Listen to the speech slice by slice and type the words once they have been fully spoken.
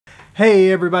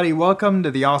Hey everybody, welcome to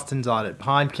the Austin's Audit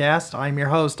Podcast. I'm your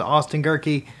host, Austin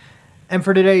Gerke, and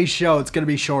for today's show, it's going to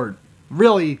be short.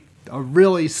 A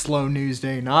really slow news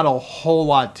day, not a whole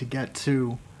lot to get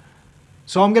to.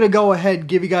 So I'm going to go ahead and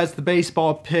give you guys the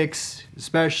baseball picks,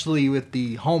 especially with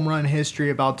the home run history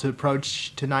about to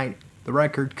approach tonight. The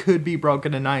record could be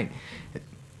broken tonight.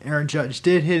 Aaron Judge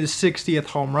did hit his 60th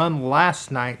home run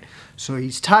last night, so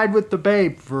he's tied with the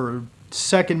Babe for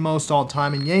second most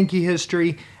all-time in Yankee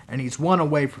history, and he's one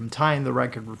away from tying the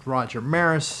record with Roger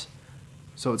Maris.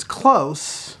 So it's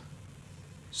close.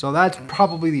 So that's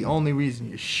probably the only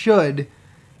reason you should.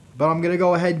 But I'm going to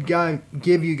go ahead and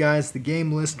give you guys the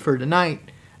game list for tonight,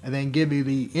 and then give you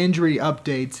the injury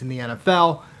updates in the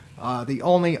NFL. The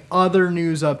only other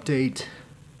news update,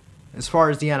 as far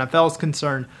as the NFL is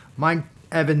concerned, Mike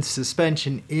Evans'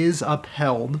 suspension is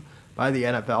upheld by the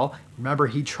NFL. Remember,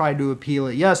 he tried to appeal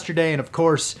it yesterday, and of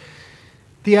course,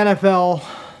 the NFL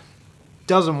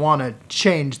doesn't want to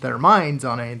change their minds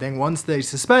on anything. Once they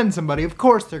suspend somebody, of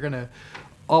course they're going to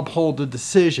uphold the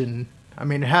decision. I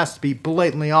mean, it has to be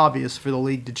blatantly obvious for the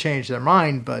league to change their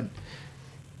mind, but in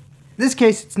this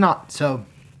case, it's not. So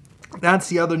that's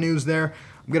the other news there.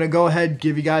 I'm going to go ahead and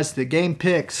give you guys the game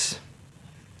picks,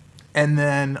 and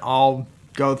then I'll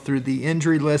go through the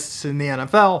injury lists in the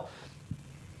NFL,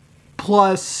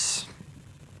 plus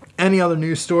any other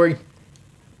news story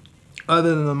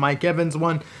other than the Mike Evans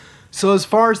one. So as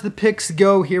far as the picks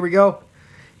go, here we go.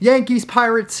 Yankees,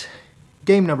 Pirates,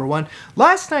 game number 1.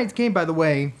 Last night's game, by the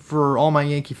way, for all my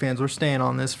Yankee fans, we're staying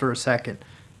on this for a second.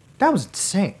 That was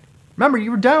insane. Remember, you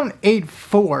were down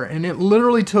 8-4, and it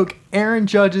literally took Aaron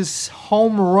Judge's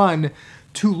home run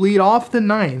to lead off the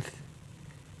ninth,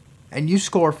 and you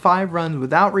score 5 runs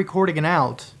without recording an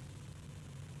out.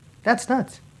 That's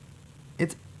nuts.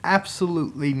 It's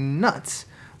absolutely nuts.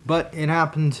 But it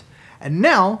happened. And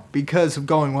now, because of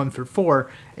going 1 for 4,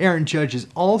 Aaron Judge is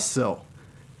also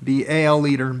the AL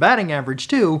leader in batting average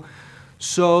too.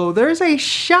 So there's a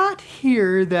shot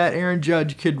here that Aaron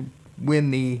Judge could win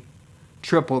the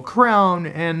Triple Crown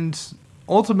and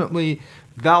ultimately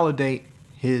validate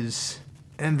his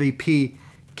MVP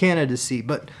candidacy.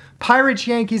 But Pirates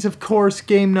Yankees, of course,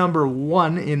 game number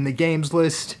 1 in the games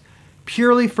list,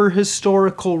 purely for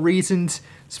historical reasons.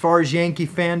 As far as Yankee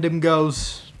fandom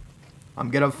goes, I'm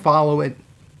going to follow it,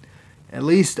 at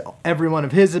least every one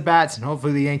of his at-bats, and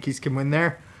hopefully the Yankees can win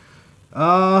there.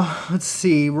 Let's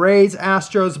see. Rays,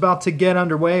 Astros about to get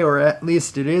underway, or at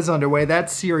least it is underway.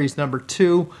 That's series number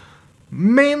 2,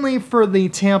 mainly for the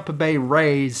Tampa Bay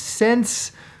Rays.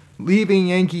 Since leaving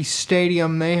Yankee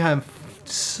Stadium, they have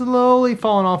slowly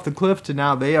fallen off the cliff to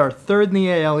now they are 3rd in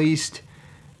the AL East,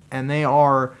 and they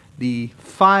are the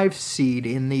 5 seed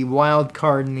in the wild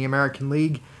card in the American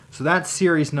League. So that's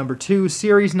series number 2.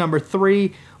 Series number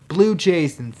 3, Blue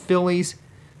Jays and Phillies.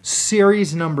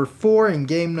 Series number 4 and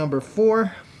game number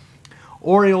 4,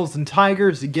 Orioles and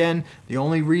Tigers. Again, the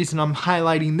only reason I'm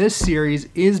highlighting this series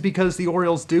is because the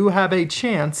Orioles do have a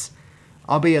chance,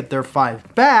 albeit they're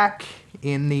 5 back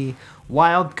in the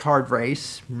wild card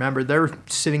race. Remember, they're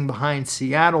sitting behind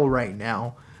Seattle right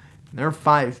now. They're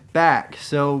 5 back.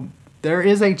 So there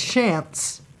is a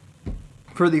chance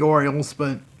for the Orioles,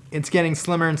 but it's getting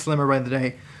slimmer and slimmer by the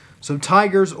day. So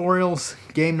Tigers, Orioles,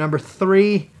 game number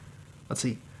 3. Let's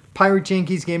see. Pirates,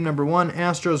 Yankees, game number 1.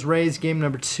 Astros, Rays, game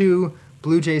number 2.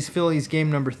 Blue Jays, Phillies, game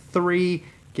number 3.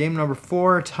 Game number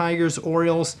 4, Tigers,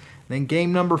 Orioles. Then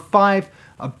game number 5,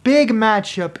 a big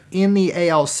matchup in the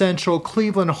AL Central.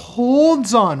 Cleveland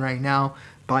holds on right now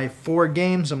by 4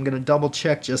 games. I'm going to double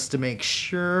check just to make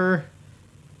sure.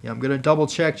 I'm going to double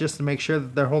check just to make sure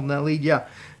that they're holding that lead. Yeah,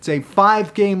 it's a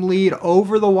 5-game lead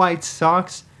over the White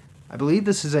Sox. I believe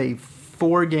this is a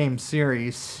 4-game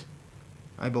series.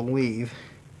 I believe.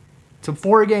 It's a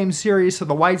 4-game series, so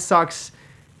the White Sox,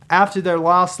 after their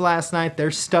loss last night, they're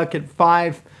stuck at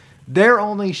 5. Their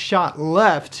only shot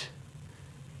left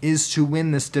is to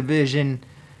win this division.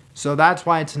 So that's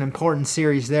why it's an important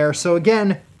series there. So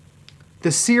again,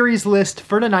 the series list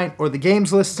for tonight, or the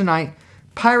games list tonight,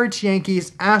 Pirates,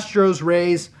 Yankees, Astros,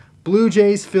 Rays, Blue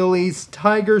Jays, Phillies,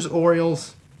 Tigers,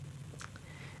 Orioles,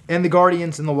 and the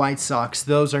Guardians and the White Sox.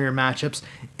 Those are your matchups.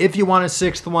 If you want a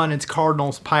 6th one, it's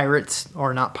Cardinals, Pirates,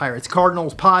 or not Pirates,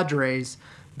 Cardinals, Padres.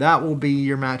 That will be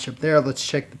your matchup there. Let's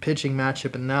check the pitching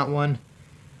matchup in that one.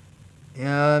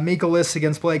 Mikolas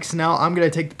against Blake Snell. I'm going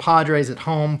to take the Padres at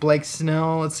home. Blake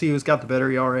Snell, let's see who's got the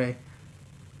better ERA.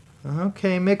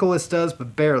 Okay, Mikolas does,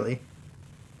 but barely.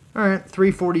 All right,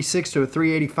 346 to a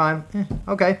 385.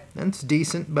 Okay, that's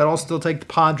decent, but I'll still take the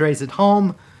Padres at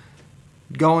home.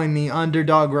 Going the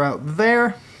underdog route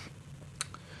there.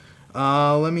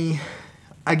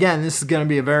 I again, this is going to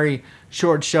be a very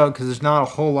short show because there's not a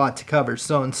whole lot to cover.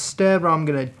 So instead, what I'm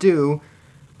going to do,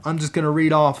 I'm just going to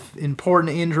read off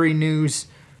important injury news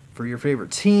for your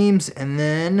favorite teams, and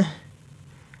then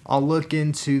I'll look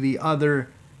into the other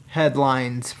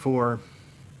headlines for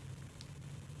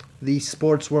the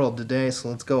sports world today. So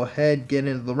let's go ahead, get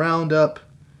into the roundup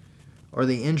or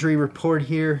the injury report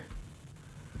here.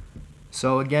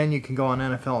 So again, you can go on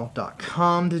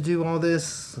NFL.com to do all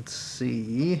this. Let's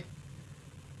see.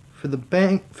 For the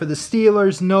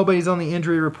Steelers, nobody's on the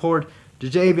injury report.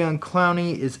 Jadeveon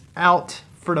Clowney is out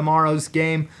for tomorrow's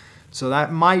game, so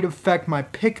that might affect my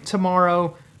pick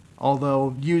tomorrow.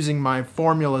 Although using my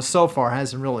formula so far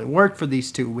hasn't really worked for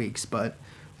these 2 weeks, but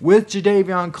with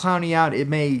Jadeveon Clowney out, it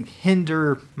may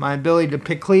hinder my ability to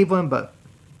pick Cleveland, but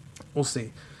we'll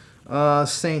see.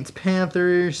 Saints,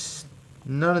 Panthers,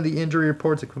 none of the injury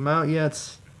reports have come out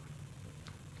yet.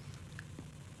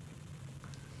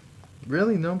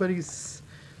 Really? Nobody's...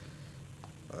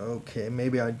 Okay,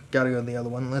 maybe I gotta go to the other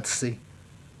one. Let's see.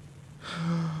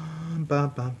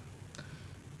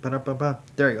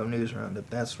 There you go, news roundup.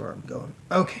 That's where I'm going.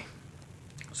 Okay.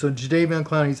 So Jadeveon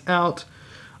Clowney's out.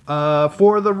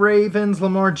 For the Ravens,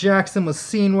 Lamar Jackson was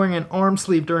seen wearing an arm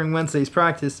sleeve during Wednesday's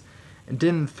practice and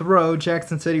didn't throw.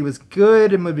 Jackson said he was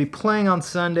good and would be playing on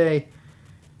Sunday.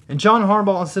 And John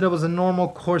Harbaugh said it was a normal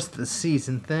course of the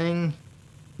season thing.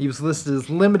 He was listed as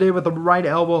limited with a right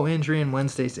elbow injury in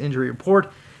Wednesday's injury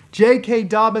report. J.K.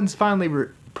 Dobbins finally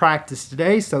practiced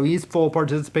today, so he's full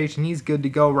participation. He's good to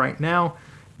go right now.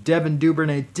 Devin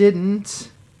Duvernay didn't.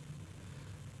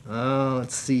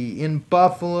 Let's see. In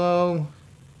Buffalo,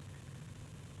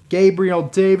 Gabriel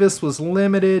Davis was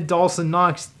limited. Dawson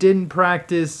Knox didn't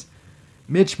practice.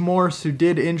 Mitch Morse, who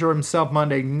did injure himself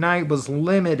Monday night, was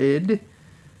limited.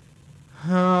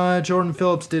 Jordan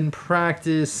Phillips didn't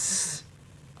practice.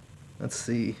 Let's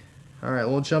see. All right,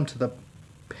 we'll jump to the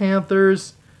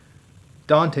Panthers.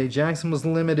 Dante Jackson was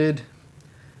limited.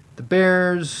 The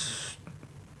Bears,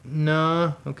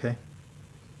 no. Okay.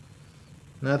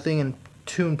 Nothing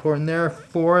too important there.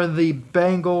 For the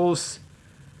Bengals,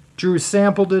 Drew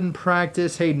Sample didn't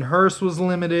practice. Hayden Hurst was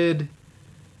limited.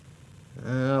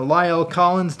 Lyle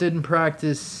Collins didn't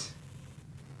practice.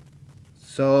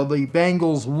 So the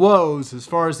Bengals' woes as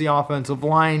far as the offensive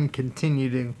line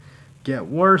continue to get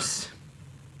worse.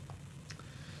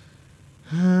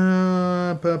 Jerry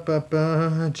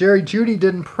Jeudy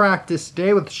didn't practice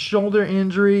today with shoulder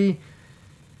injury.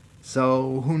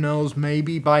 So who knows,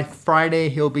 maybe by Friday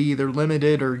he'll be either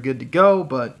limited or good to go,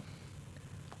 but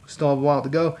still have a while to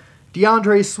go.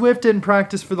 DeAndre Swift didn't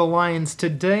practice for the Lions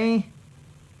today.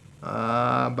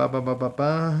 Let's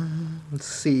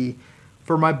see.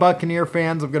 For my Buccaneer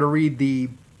fans, I'm going to read the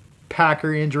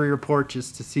Packer injury report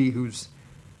just to see who's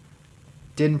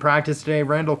didn't practice today.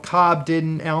 Randall Cobb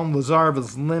didn't. Alan Lazard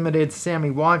was limited.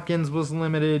 Sammy Watkins was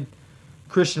limited.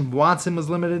 Christian Watson was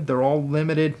limited. They're all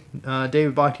limited.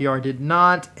 David Bakhtiari did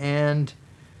not. And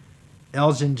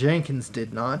Elgin Jenkins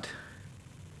did not.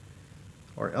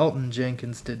 Or Elton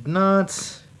Jenkins did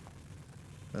not.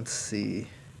 Let's see.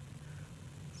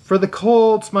 For the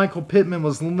Colts, Michael Pittman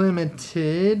was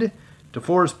limited.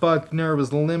 DeForest Buckner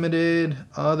was limited.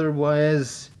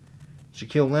 Otherwise,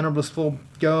 Shaquille Leonard was full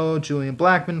go. Julian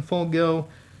Blackmon full go.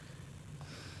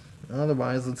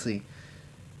 Otherwise, let's see.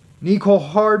 Nicole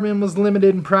Hardman was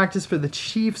limited in practice for the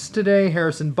Chiefs today.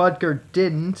 Harrison Butker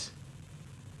didn't.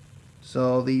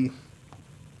 So the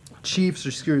Chiefs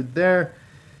are screwed there.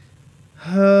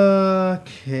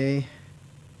 Okay.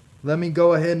 Let me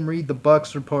go ahead and read the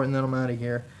Bucs report and then I'm out of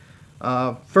here.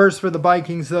 First for the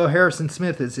Vikings, though, Harrison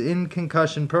Smith is in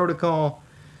concussion protocol.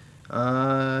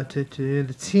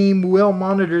 The team will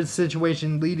monitor the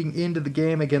situation leading into the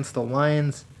game against the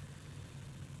Lions.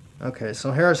 Okay,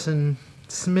 so Harrison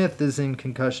Smith is in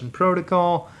concussion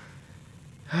protocol.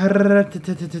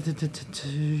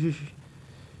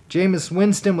 Jameis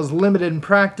Winston was limited in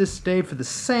practice today for the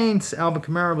Saints. Alvin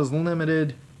Kamara was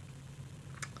limited.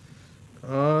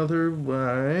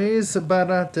 Otherwise,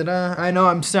 I know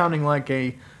I'm sounding like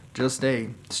just a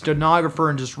stenographer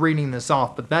and just reading this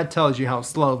off, but that tells you how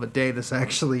slow of a day this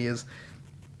actually is.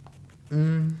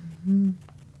 Gonna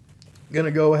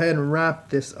go ahead and wrap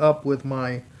this up with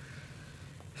my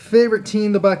favorite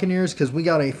team, the Buccaneers, because we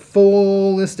got a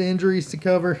full list of injuries to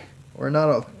cover. Or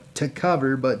not to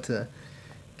cover, but to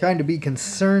kind of be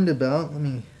concerned about. Let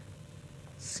me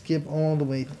skip all the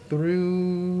way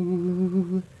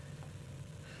through.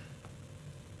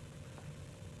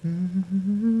 There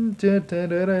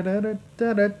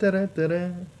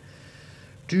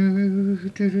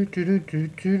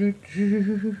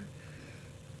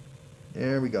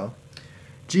we go.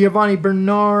 Giovanni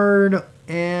Bernard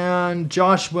and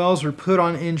Josh Wells were put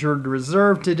on injured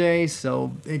reserve today,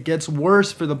 so it gets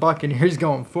worse for the Buccaneers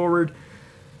going forward.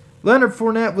 Leonard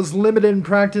Fournette was limited in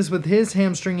practice with his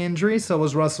hamstring injury, so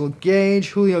was Russell Gage.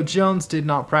 Julio Jones did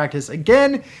not practice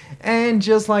again, and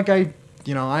just like I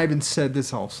haven't said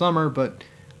this all summer, but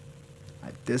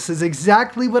this is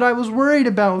exactly what I was worried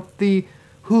about, the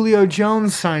Julio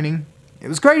Jones signing. It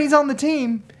was great he's on the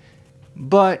team,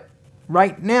 but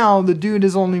right now the dude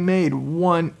has only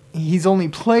he's only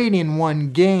played in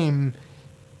one game,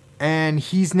 and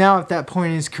he's now at that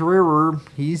point in his career where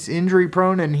he's injury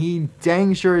prone and he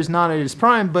dang sure is not at his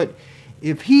prime. But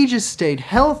if he just stayed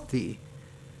healthy,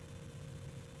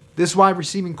 this wide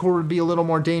receiving core would be a little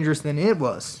more dangerous than it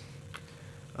was.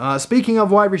 Speaking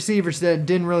of wide receivers that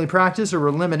didn't really practice or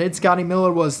were limited, Scotty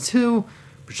Miller was too.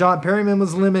 Rashad Perryman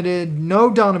was limited. No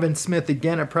Donovan Smith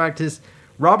again at practice.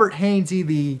 Robert Hainsey,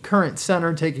 the current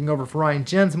center taking over for Ryan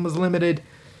Jensen, was limited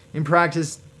in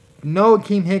practice. No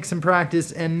Akeem Hicks in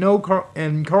practice, and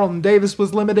Carlton Davis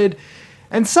was limited.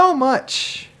 And so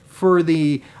much for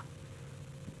the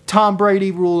Tom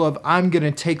Brady rule of I'm going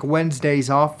to take Wednesdays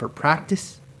off for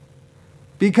practice.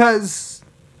 Because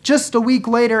just a week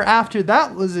later after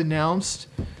that was announced,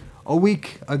 a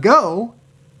week ago,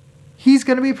 he's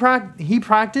going to be he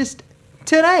practiced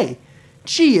today.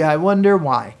 Gee, I wonder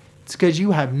why. It's because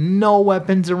you have no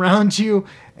weapons around you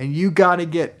and you got to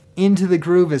get into the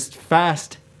groove as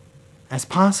fast as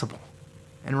possible.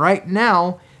 And right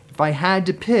now, if I had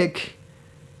to pick,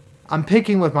 I'm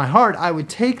picking with my heart. I would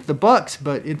take the Bucs,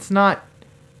 but it's not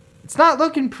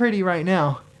looking pretty right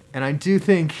now. And I do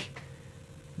think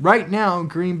right now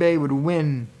Green Bay would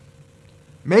win.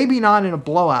 Maybe not in a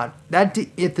blowout.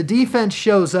 If the defense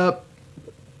shows up,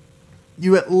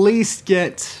 you at least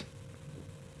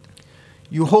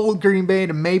you hold Green Bay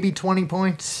to maybe 20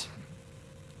 points.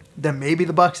 Then maybe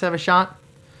the Bucs have a shot.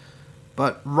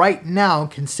 But right now,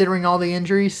 considering all the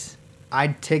injuries,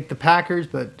 I'd take the Packers,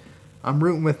 but I'm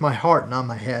rooting with my heart, not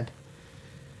my head.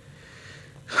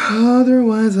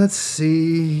 Otherwise, let's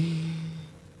see.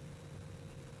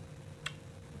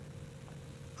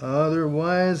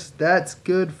 Otherwise, that's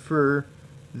good for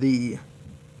the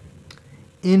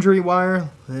injury wire.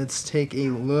 Let's take a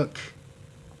look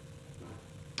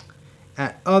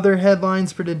at other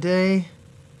headlines for today.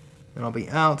 And I'll be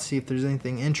out, see if there's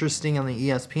anything interesting on the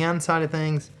ESPN side of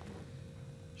things.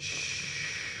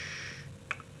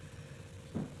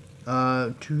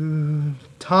 To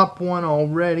top one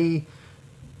already.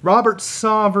 Robert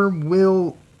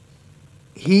Sarver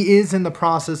he is in the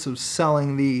process of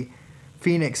selling the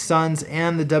Phoenix Suns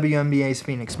and the WNBA's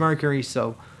Phoenix Mercury.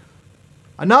 So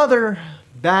another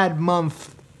bad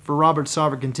month for Robert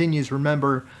Sarver continues.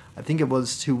 Remember, I think it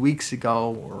was 2 weeks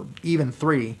ago or even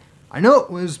 3. I know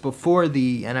it was before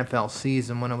the NFL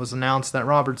season when it was announced that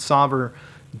Robert Sarver,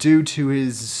 due to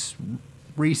his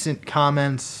recent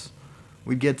comments,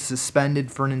 would get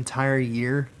suspended for an entire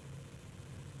year.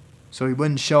 So he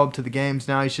wouldn't show up to the games.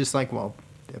 Now he's just like, well,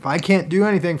 if I can't do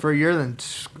anything for a year, then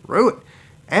screw it.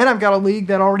 And I've got a league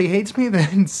that already hates me,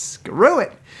 then screw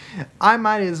it. I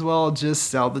might as well just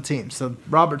sell the team. So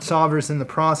Robert Sarver's in the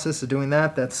process of doing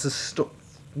that. That's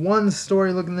one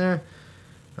story looking there.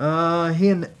 He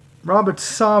and Robert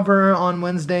Sarver on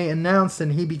Wednesday announced that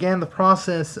he began the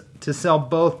process to sell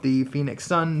both the Phoenix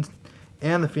Suns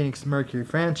and the Phoenix Mercury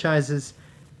franchises.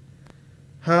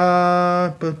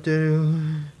 Robert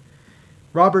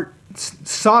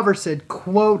Sarver said,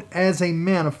 quote, "As a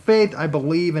man of faith, I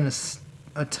believe in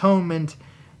atonement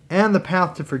and the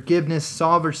path to forgiveness."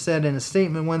 Sarver said in a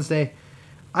statement Wednesday,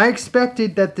 "I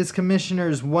expected that this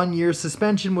commissioner's 1-year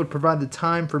suspension would provide the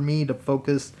time for me to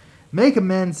focus, make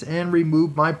amends, and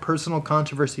remove my personal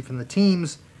controversy from the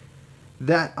teams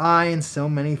that I and so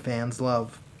many fans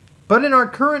love. But in our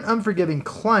current unforgiving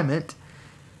climate,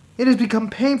 it has become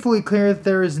painfully clear that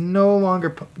that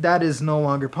is no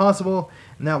longer possible,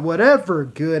 and that whatever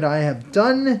good I have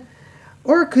done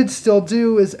or could still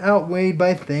do is outweighed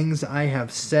by things I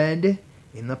have said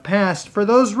in the past. For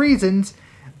those reasons,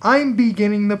 I'm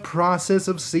beginning the process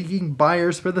of seeking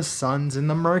buyers for the Suns and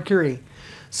the Mercury."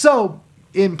 So,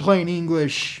 in plain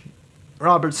English,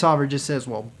 Robert Sarver just says,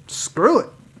 well, screw it.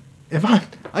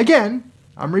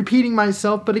 I'm repeating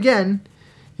myself, but again,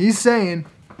 he's saying,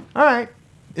 alright,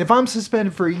 if I'm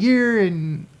suspended for a year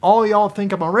and all y'all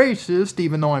think I'm a racist,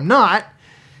 even though I'm not,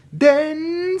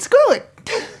 then screw it.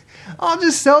 I'll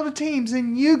just sell the teams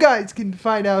and you guys can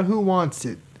find out who wants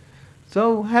it.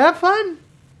 So, have fun.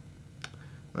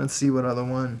 Let's see what other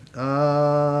one.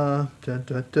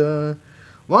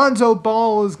 Lonzo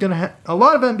Ball is going to have a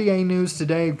lot of NBA news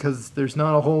today because there's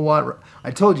not a whole lot.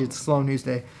 I told you it's a slow news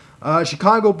day.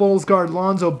 Chicago Bulls guard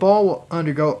Lonzo Ball will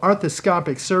undergo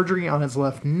arthroscopic surgery on his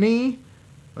left knee.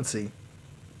 Let's see.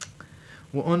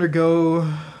 Will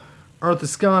undergo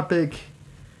arthroscopic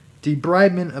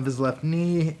debridement of his left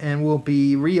knee and will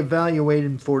be reevaluated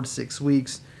in 4 to 6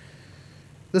 weeks.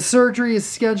 The surgery is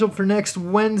scheduled for next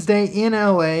Wednesday in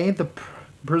LA. The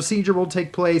procedure will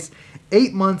take place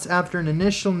 8 months after an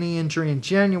initial knee injury in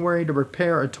January to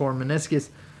repair a torn meniscus.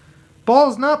 Ball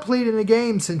has not played in a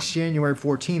game since January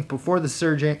 14th. Before the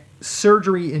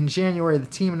surgery in January, the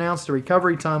team announced a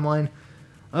recovery timeline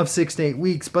of 6 to 8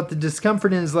 weeks, but the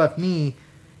discomfort in his left knee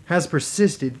has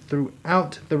persisted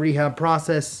throughout the rehab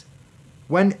process.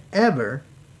 Whenever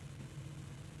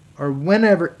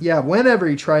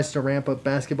he tries to ramp up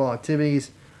basketball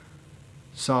activities.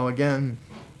 So again,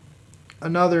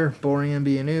 another boring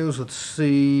NBA news. Let's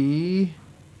see.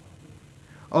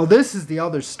 Oh, this is the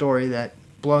other story that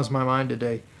blows my mind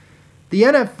today. The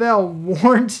NFL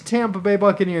warned Tampa Bay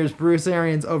Buccaneers Bruce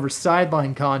Arians over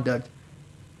sideline conduct.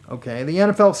 Okay, the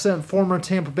NFL sent former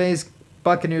Tampa Bay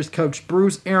Buccaneers coach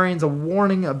Bruce Arians a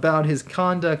warning about his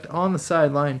conduct on the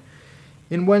sideline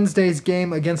in Wednesday's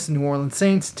game against the New Orleans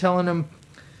Saints, telling him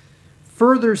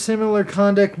further similar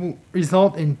conduct will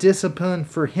result in discipline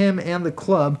for him and the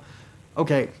club.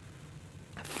 Okay,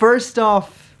 first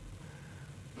off,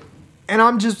 and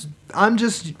I'm just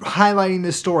highlighting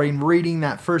this story and reading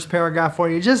that first paragraph for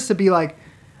you just to be like,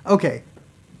 okay,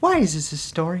 why is this a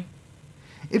story?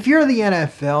 If you're the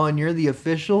NFL and you're the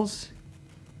officials,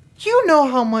 you know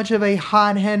how much of a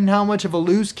hothead and how much of a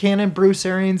loose cannon Bruce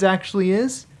Arians actually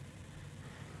is.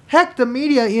 Heck, the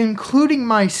media, including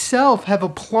myself, have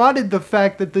applauded the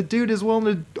fact that the dude is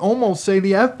willing to almost say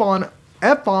the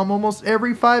F-bomb almost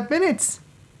every 5 minutes.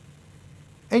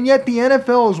 And yet the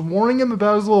NFL is warning him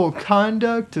about his little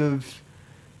conduct of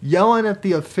yelling at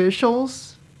the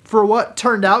officials for what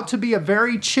turned out to be a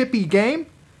very chippy game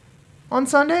on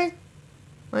Sunday.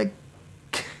 Like,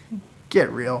 get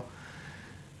real.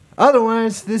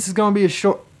 Otherwise, this is going to be a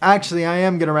short... Actually, I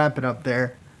am going to wrap it up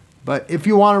there. But if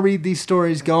you want to read these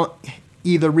stories, go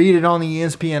either read it on the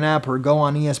ESPN app or go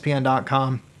on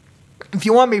ESPN.com. If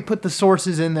you want me to put the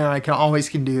sources in there, I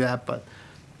can do that. But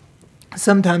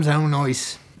sometimes I don't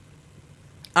always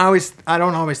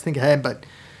think ahead. But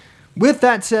with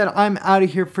that said, I'm out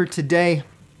of here for today.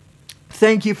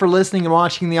 Thank you for listening and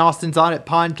watching the Austin's Audit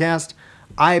Podcast.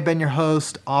 I have been your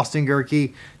host, Austin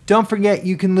Gerke. Don't forget,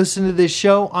 you can listen to this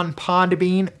show on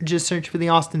Podbean. Just search for the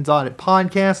Austin's Audit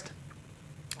Podcast.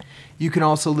 You can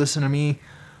also listen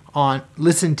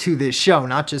to this show,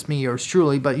 not just me, yours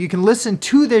truly, but you can listen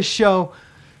to this show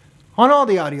on all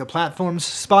the audio platforms: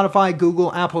 Spotify,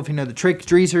 Google, Apple, if you know the trick,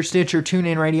 Deezer, Stitcher,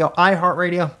 TuneIn Radio,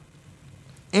 iHeartRadio,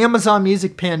 Amazon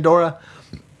Music, Pandora,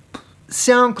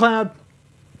 SoundCloud,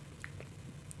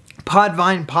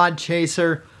 Podvine,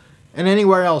 Podchaser, and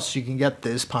anywhere else you can get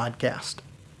this podcast.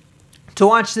 To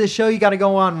watch this show, you got to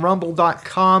go on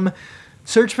rumble.com.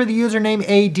 Search for the username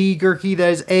ADGerke.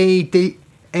 That is A-D,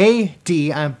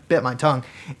 I bit my tongue.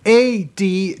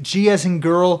 A-D-G as in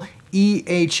girl,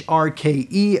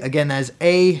 E-H-R-K-E. Again, that is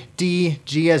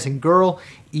A-D-G as in girl,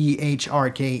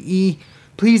 E-H-R-K-E.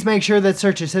 Please make sure that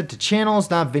search is set to channels,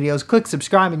 not videos. Click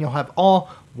subscribe and you'll have all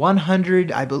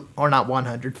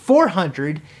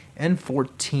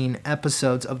 414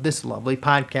 episodes of this lovely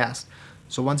podcast.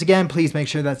 So once again, please make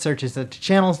sure that search is set to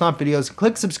channels, not videos.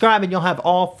 Click subscribe and you'll have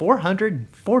all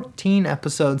 414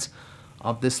 episodes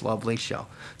of this lovely show.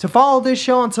 To follow this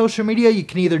show on social media, you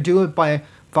can either do it by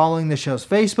following the show's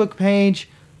Facebook page,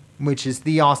 which is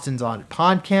the Austin's Audit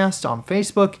Podcast on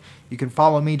Facebook. You can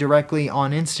follow me directly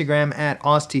on Instagram at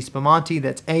AustiSpamanti.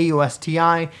 That's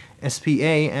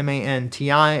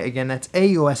A-U-S-T-I-S-P-A-M-A-N-T-I. Again, that's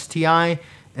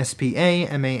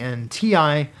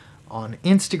A-U-S-T-I-S-P-A-M-A-N-T-I on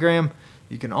Instagram.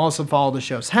 You can also follow the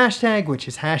show's hashtag, which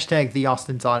is hashtag the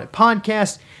Austin's Audit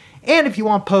Podcast. And if you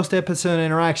want post-episode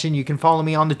interaction, you can follow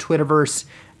me on the Twitterverse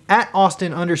at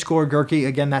Austin_Gerke.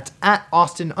 Again, that's at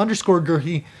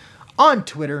Austin_Gerke on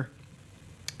Twitter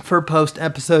for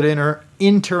post-episode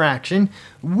interaction.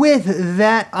 With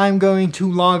that, I'm going to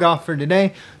log off for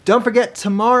today. Don't forget,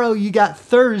 tomorrow you got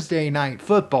Thursday Night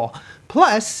Football.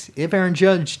 Plus, if Aaron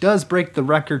Judge does break the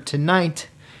record tonight,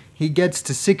 he gets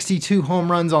to 62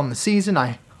 home runs on the season.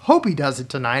 I hope he does it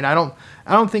tonight. I don't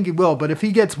think he will, but if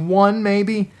he gets one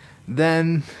maybe,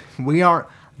 then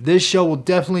this show will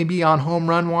definitely be on home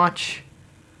run watch.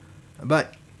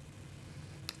 But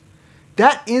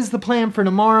that is the plan for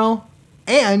tomorrow,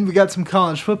 and we got some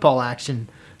college football action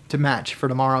to match for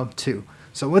tomorrow too.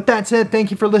 So with that said,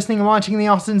 thank you for listening and watching the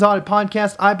Austin's Audit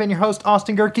Podcast. I've been your host,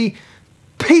 Austin Gerke.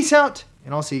 Peace out,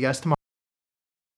 and I'll see you guys tomorrow.